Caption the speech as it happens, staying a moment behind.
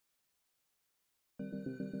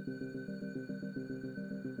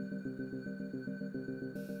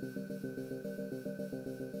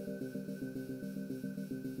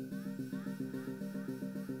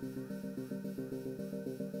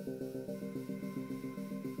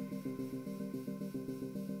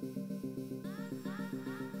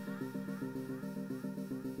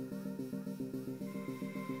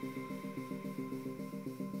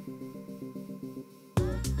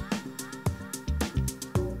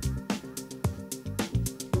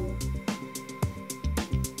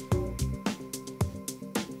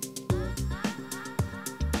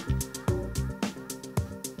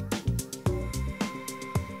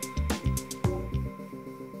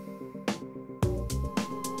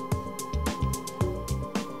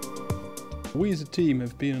We as a team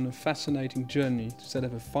have been on a fascinating journey to set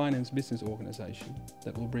up a finance business organisation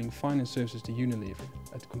that will bring finance services to Unilever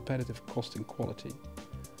at competitive cost and quality,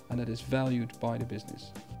 and that is valued by the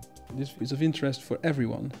business. This is of interest for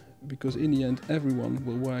everyone, because in the end everyone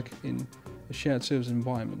will work in a shared service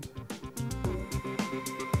environment.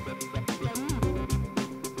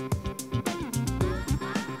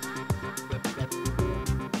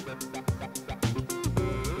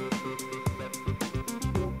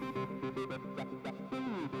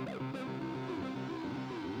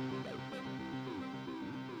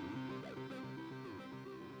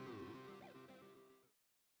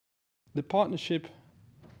 The partnership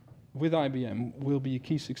with IBM will be a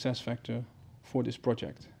key success factor for this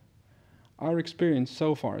project. Our experience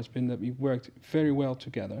so far has been that we worked very well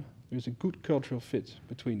together. There's a good cultural fit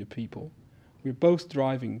between the people. We're both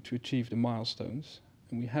driving to achieve the milestones,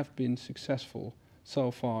 and we have been successful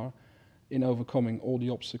so far in overcoming all the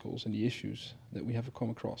obstacles and the issues that we have come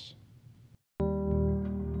across.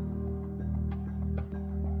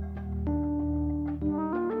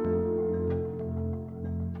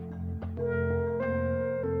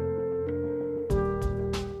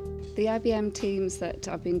 The IBM teams that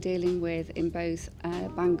I've been dealing with in both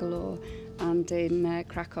Bangalore and in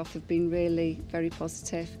Krakow have been really very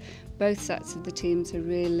positive. Both sets of the teams are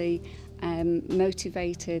really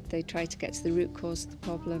motivated. They try to get to the root cause of the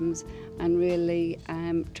problems and really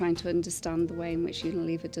trying to understand the way in which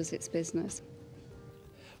Unilever does its business.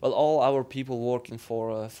 Well, all our people working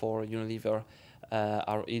for Unilever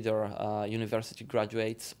are either university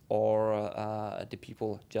graduates or the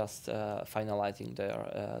people just finalizing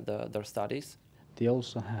their studies. They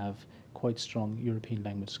also have quite strong European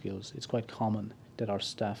language skills. It's quite common that our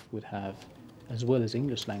staff would have, as well as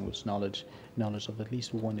English language knowledge of at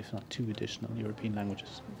least one, if not two additional European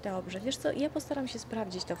languages. Dobrze, wiesz co, ja postaram się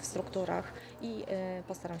sprawdzić to w strukturach i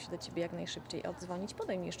postaram się do Ciebie jak najszybciej oddzwonić.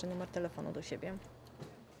 Podaj mi jeszcze numer telefonu do siebie.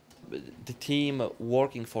 The team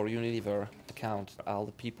working for Unilever account are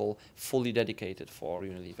the people fully dedicated for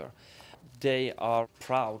Unilever. They are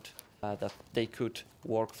proud that they could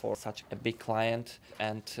work for such a big client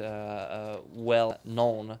and a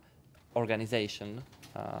well-known organization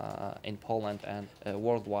in Poland and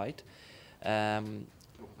worldwide.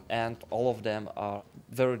 And all of them are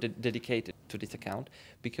very dedicated to this account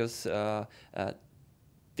because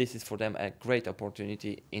this is for them a great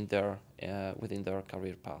opportunity in within their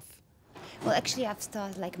career path. Well, actually I've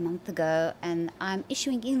started like a month ago and I'm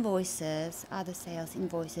issuing invoices, other sales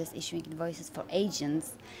invoices, issuing invoices for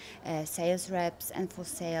agents, sales reps and for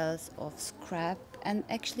sales of scrap. And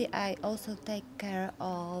actually I also take care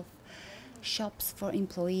of shops for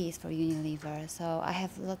employees for Unilever. So I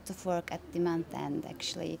have lots of work at the month end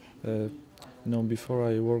actually. Before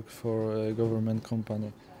I work for a government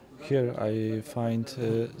company, here I find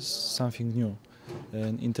something new,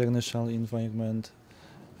 an international environment,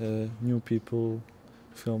 new people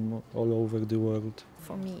from all over the world.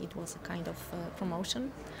 For me it was a kind of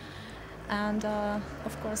promotion and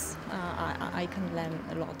of course I can learn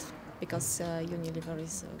a lot because Unilever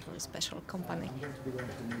is a very special company.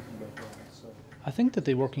 I think that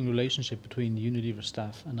the working relationship between the Unilever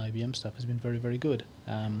staff and IBM staff has been very, very good.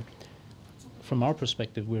 From our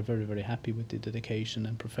perspective, we're very, very happy with the dedication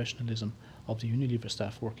and professionalism of the Unilever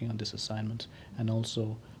staff working on this assignment, and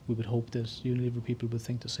also we would hope that Unilever people would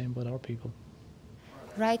think the same about our people.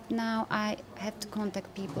 Right now I have to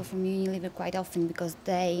contact people from Unilever quite often because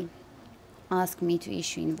they ask me to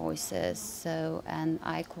issue invoices, and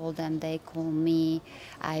I call them, they call me,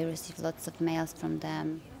 I receive lots of mails from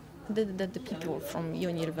them. The people from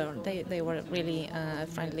Unilever, they were really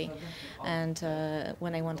friendly, and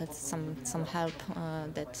when I wanted some help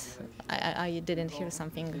that I didn't hear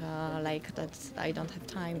something like that, I don't have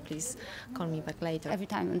time, please call me back later. Every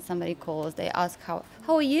time when somebody calls, they ask how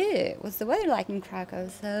are you? What's the weather like in Krakow?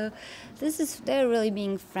 So they're really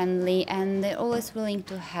being friendly and they're always willing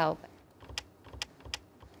to help.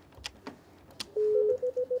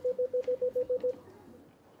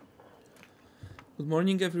 Good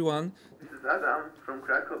morning, everyone. This is Adam from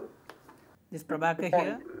Krakow. This is Prabhakar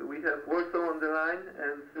here. We have Warsaw on the line,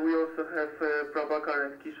 and we also have Prabhakar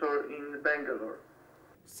and Kishore in Bangalore.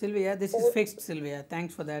 Sylvia, this is fixed, Sylvia.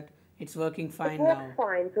 Thanks for that. It's working fine now. It was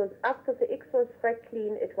fine. So after the X was quite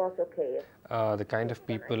clean, it was okay. The kind of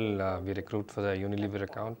people we recruit for the Unilever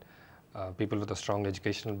account, people with a strong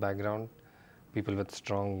educational background, people with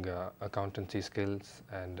strong accountancy skills,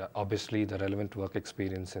 and obviously the relevant work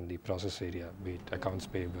experience in the process area, be it accounts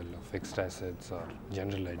payable, or fixed assets, or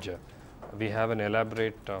general ledger. We have an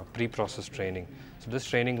elaborate pre-process training. So this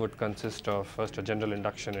training would consist of first a general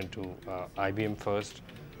induction into IBM first,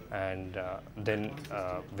 And then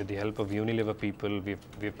with the help of Unilever people,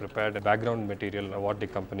 we've prepared a background material on what the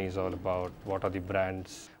company is all about, what are the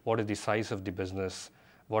brands, what is the size of the business,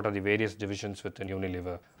 what are the various divisions within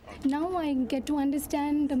Unilever. Now I get to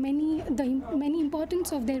understand the many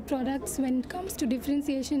importance of their products when it comes to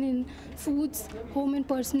differentiation in foods, home and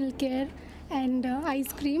personal care, and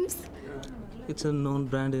ice creams. It's a known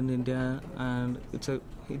brand in India, and it's a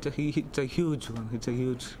huge one. It's a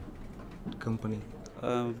huge company.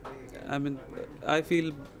 I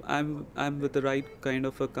feel I'm with the right kind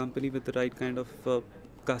of a company, with the right kind of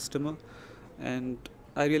customer, and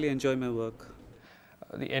I really enjoy my work.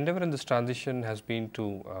 The endeavor in this transition has been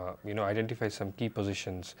to identify some key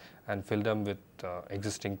positions and fill them with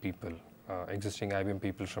existing people, existing IBM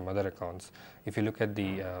people from other accounts. If you look at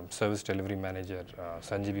the service delivery manager,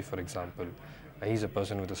 Sanjeevi, for example, he's a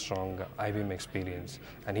person with a strong IBM experience,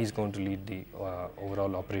 and he's going to lead the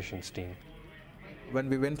overall operations team. When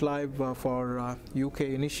we went live for UK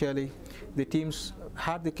initially, the teams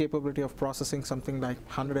had the capability of processing something like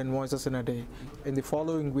 100 invoices in a day. In the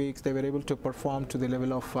following weeks, they were able to perform to the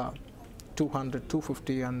level of 200,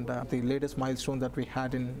 250, and the latest milestone that we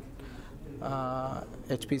had in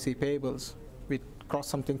HPC payables, we crossed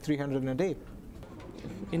something 300 in a day.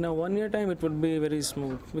 In a 1 year time, it would be very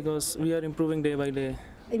smooth because we are improving day by day.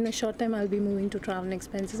 In a short time, I'll be moving to travel and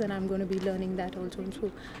expenses, and I'm going to be learning that also. So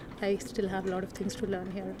I still have a lot of things to learn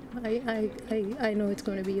here. I know it's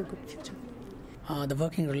going to be a good future. The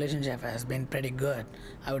working relationship has been pretty good.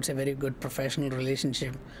 I would say very good professional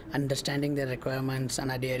relationship, understanding their requirements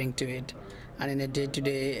and adhering to it. And in a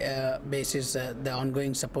day-to-day basis, the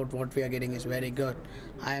ongoing support what we are getting is very good.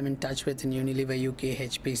 I am in touch with in Unilever UK,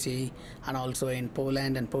 HPC, and also in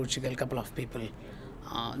Poland and Portugal, a couple of people.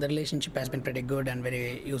 The relationship has been pretty good and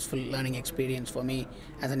very useful learning experience for me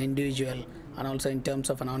as an individual, and also in terms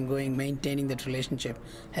of an ongoing maintaining that relationship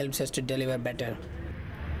helps us to deliver better.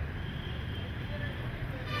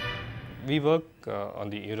 We work on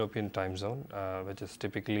the European time zone, which is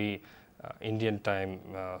typically Indian time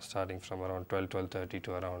starting from around 12:30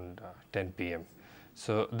 to around 10 p.m.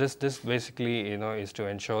 So this basically is to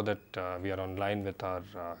ensure that we are online with our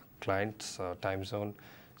clients' time zone,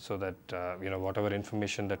 so that whatever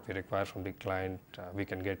information that we require from the client we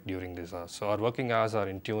can get during these hours. So our working hours are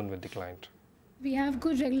in tune with the client. We have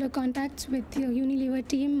good regular contacts with the Unilever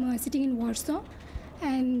team sitting in Warsaw,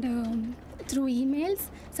 and through emails,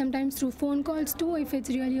 sometimes through phone calls too if it's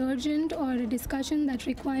really urgent or a discussion that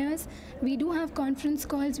requires. We do have conference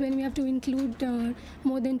calls when we have to include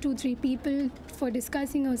more than 2-3 people for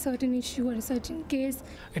discussing a certain issue or a certain case.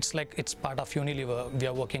 It's like it's part of Unilever. We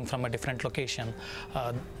are working from a different location.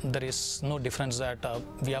 There is no difference that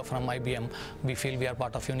we are from IBM. We feel we are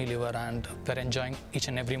part of Unilever, and we're enjoying each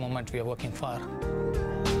and every moment we are working for.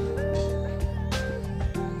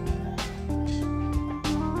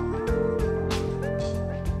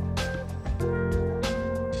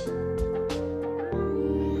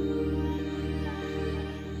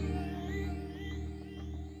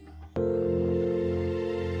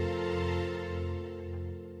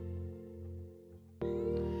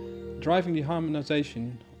 Driving the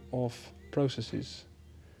harmonization of processes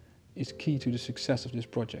is key to the success of this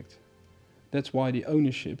project. That's why the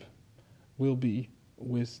ownership will be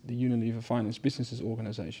with the Unilever Finance Businesses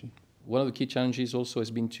organization. One of the key challenges also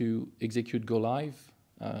has been to execute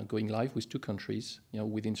going live with 2 countries,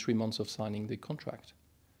 within 3 months of signing the contract.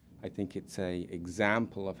 I think it's an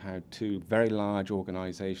example of how 2 very large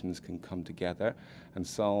organizations can come together and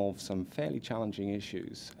solve some fairly challenging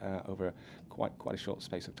issues over quite a short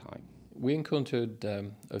space of time. We encountered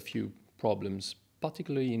a few problems,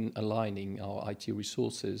 particularly in aligning our IT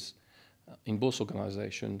resources in both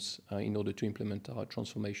organizations in order to implement our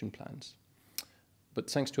transformation plans. But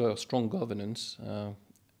thanks to our strong governance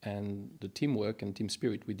and the teamwork and team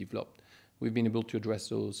spirit we developed, we've been able to address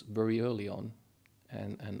those very early on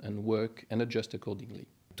and work and adjust accordingly.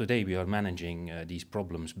 Today we are managing these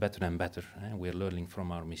problems better and better. We're learning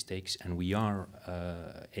from our mistakes, and we are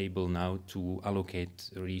able now to allocate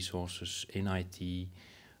resources in IT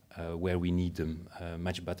where we need them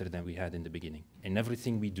much better than we had in the beginning. In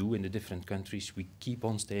everything we do in the different countries, we keep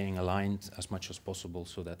on staying aligned as much as possible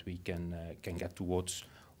so that we can get towards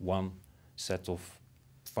one set of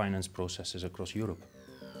finance processes across Europe.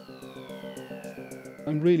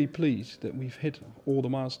 I'm really pleased that we've hit all the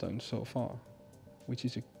milestones so far, which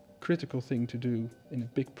is a critical thing to do in a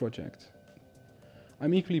big project.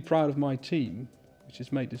 I'm equally proud of my team, which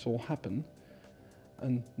has made this all happen,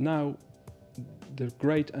 and now the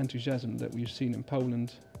great enthusiasm that we've seen in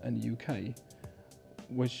Poland and the UK,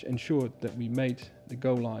 which ensured that we made the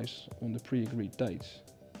go-lives on the pre-agreed dates.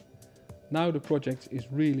 Now the project is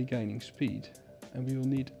really gaining speed, and we will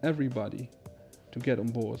need everybody to get on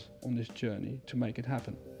board on this journey to make it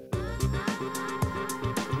happen.